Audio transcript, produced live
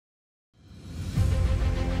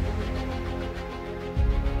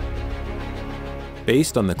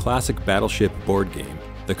Based on the classic Battleship board game,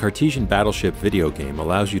 the Cartesian Battleship video game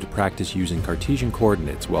allows you to practice using Cartesian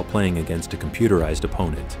coordinates while playing against a computerized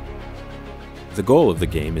opponent. The goal of the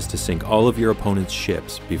game is to sink all of your opponent's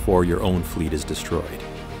ships before your own fleet is destroyed.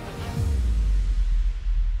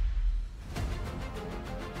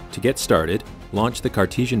 To get started, launch the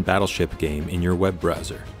Cartesian Battleship game in your web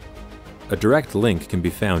browser. A direct link can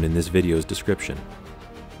be found in this video's description.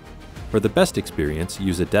 For the best experience,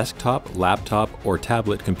 use a desktop, laptop, or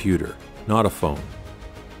tablet computer, not a phone.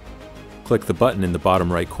 Click the button in the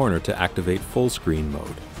bottom right corner to activate full screen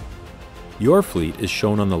mode. Your fleet is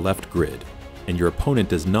shown on the left grid, and your opponent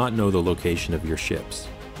does not know the location of your ships.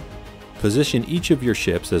 Position each of your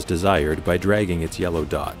ships as desired by dragging its yellow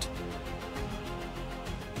dot.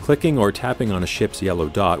 Clicking or tapping on a ship's yellow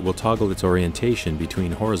dot will toggle its orientation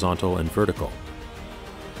between horizontal and vertical.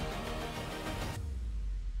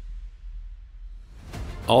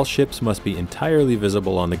 All ships must be entirely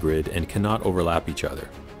visible on the grid and cannot overlap each other.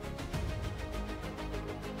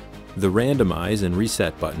 The randomize and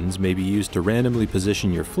reset buttons may be used to randomly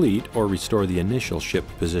position your fleet or restore the initial ship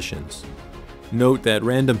positions. Note that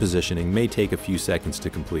random positioning may take a few seconds to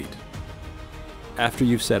complete. After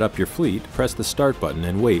you've set up your fleet, press the start button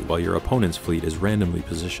and wait while your opponent's fleet is randomly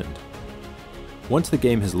positioned. Once the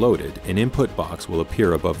game has loaded, an input box will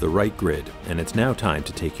appear above the right grid, and it's now time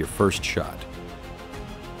to take your first shot.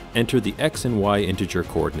 Enter the X and Y integer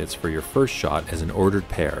coordinates for your first shot as an ordered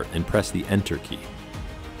pair and press the Enter key.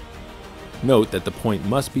 Note that the point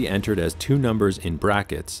must be entered as two numbers in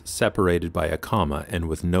brackets separated by a comma and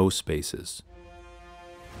with no spaces.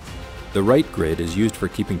 The right grid is used for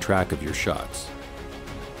keeping track of your shots.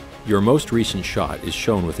 Your most recent shot is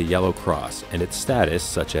shown with a yellow cross, and its status,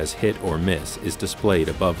 such as hit or miss, is displayed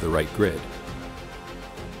above the right grid.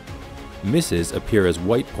 Misses appear as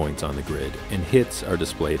white points on the grid, and hits are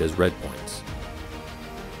displayed as red points.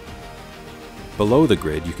 Below the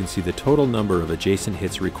grid, you can see the total number of adjacent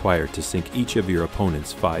hits required to sink each of your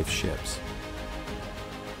opponent's 5 ships.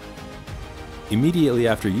 Immediately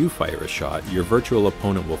after you fire a shot, your virtual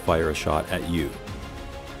opponent will fire a shot at you.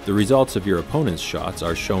 The results of your opponent's shots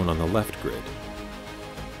are shown on the left grid.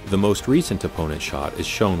 The most recent opponent shot is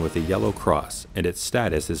shown with a yellow cross, and its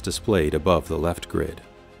status is displayed above the left grid.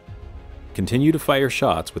 Continue to fire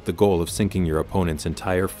shots with the goal of sinking your opponent's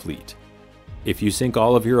entire fleet. If you sink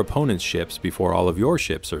all of your opponent's ships before all of your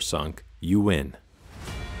ships are sunk, you win.